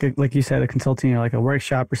 Like you said, a consulting or like a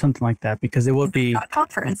workshop or something like that, because it would be a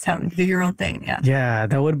conference, do your own thing. Yeah. Yeah,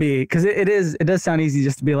 that would be, because it does sound easy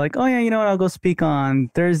just to be like, oh yeah, you know what, I'll go speak on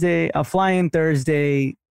Thursday. I'll fly in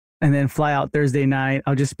Thursday and then fly out Thursday night.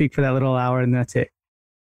 I'll just speak for that little hour and that's it.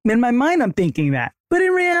 In my mind, I'm thinking that, but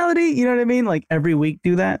in reality, you know what I mean? Like every week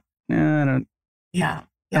do that. I don't. Yeah.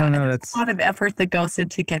 I don't know. That's a lot of effort that goes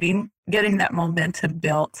into getting that momentum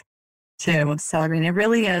built too. So, I mean, it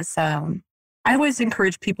really is. I always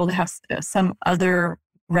encourage people to have some other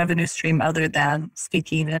revenue stream other than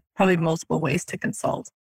speaking, and probably multiple ways to consult.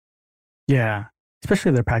 Yeah.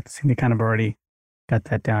 Especially if they're practicing, they kind of already got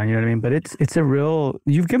that down. You know what I mean? But it's a real,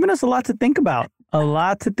 you've given us a lot to think about.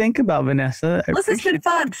 Vanessa. This has been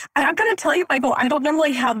fun. I'm going to tell you, Michael, I don't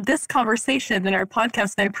normally have this conversation in our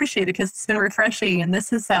podcast, and I appreciate it because it's been refreshing. And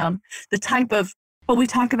this is the type of what we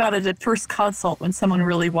talk about at a first consult when someone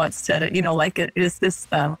really wants to, like it is this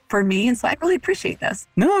for me. And so I really appreciate this.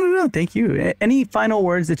 No. Thank you. Any final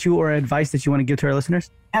words or advice that you want to give to our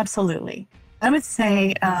listeners? Absolutely. I would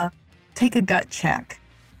say take a gut check.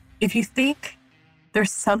 If you think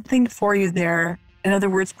there's something for you there, in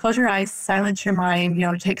other words, close your eyes, silence your mind,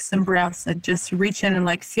 take some breaths and just reach in and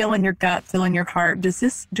like feel in your gut, feel in your heart.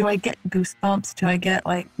 Do I get goosebumps? Do I get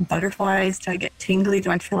like butterflies? Do I get tingly?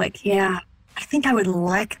 Do I feel like, yeah, I think I would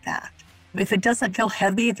like that. If it doesn't feel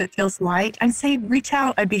heavy, if it feels light, I'd say reach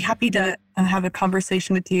out. I'd be happy to have a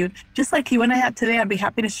conversation with you. Just like you and I had today, I'd be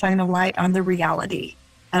happy to shine a light on the reality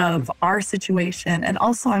of our situation. And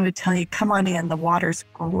also I would tell you, come on in, the water's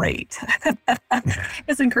great.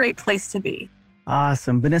 It's a great place to be.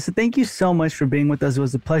 Awesome. Vanessa, thank you so much for being with us. It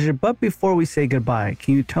was a pleasure. But before we say goodbye,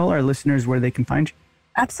 can you tell our listeners where they can find you?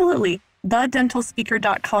 Absolutely.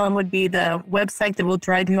 TheDentalSpeaker.com would be the website that will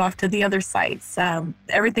drive you off to the other sites.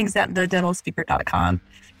 Everything's at TheDentalSpeaker.com.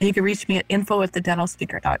 And you can reach me at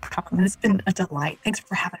info@TheDentalSpeaker.com. And it's been a delight. Thanks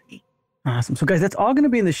for having me. Awesome. So guys, that's all going to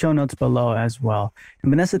be in the show notes below as well.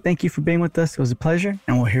 And Vanessa, thank you for being with us. It was a pleasure,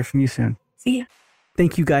 and we'll hear from you soon. See ya.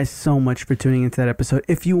 Thank you guys so much for tuning into that episode.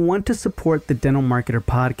 If you want to support the Dental Marketer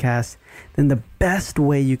podcast, then the best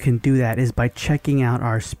way you can do that is by checking out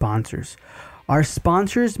our sponsors. Our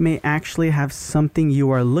sponsors may actually have something you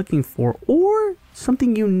are looking for or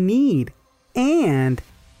something you need, and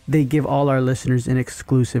they give all our listeners an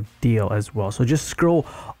exclusive deal as well. So just scroll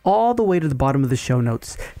all the way to the bottom of the show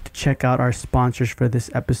notes to check out our sponsors for this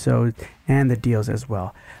episode and the deals as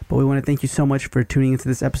well. But we want to thank you so much for tuning into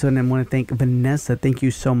this episode, and I want to thank Vanessa. Thank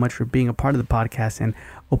you so much for being a part of the podcast and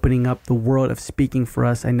opening up the world of speaking for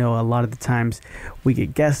us. I know a lot of the times we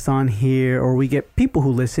get guests on here, or we get people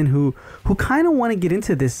who listen who kind of want to get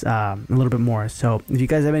into this a little bit more. So if you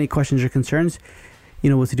guys have any questions or concerns, you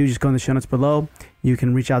know what to do. Just go in the show notes below. You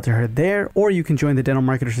can reach out to her there, or you can join the Dental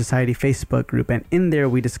Marketer Society Facebook group. And in there,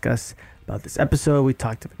 we discuss about this episode. We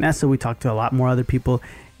talked to Vanessa. We talked to a lot more other people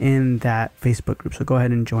in that Facebook group. So go ahead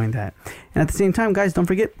and join that. And at the same time, guys, don't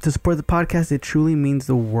forget to support the podcast. It truly means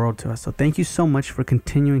the world to us. So thank you so much for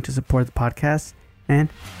continuing to support the podcast, and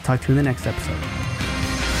talk to you in the next episode.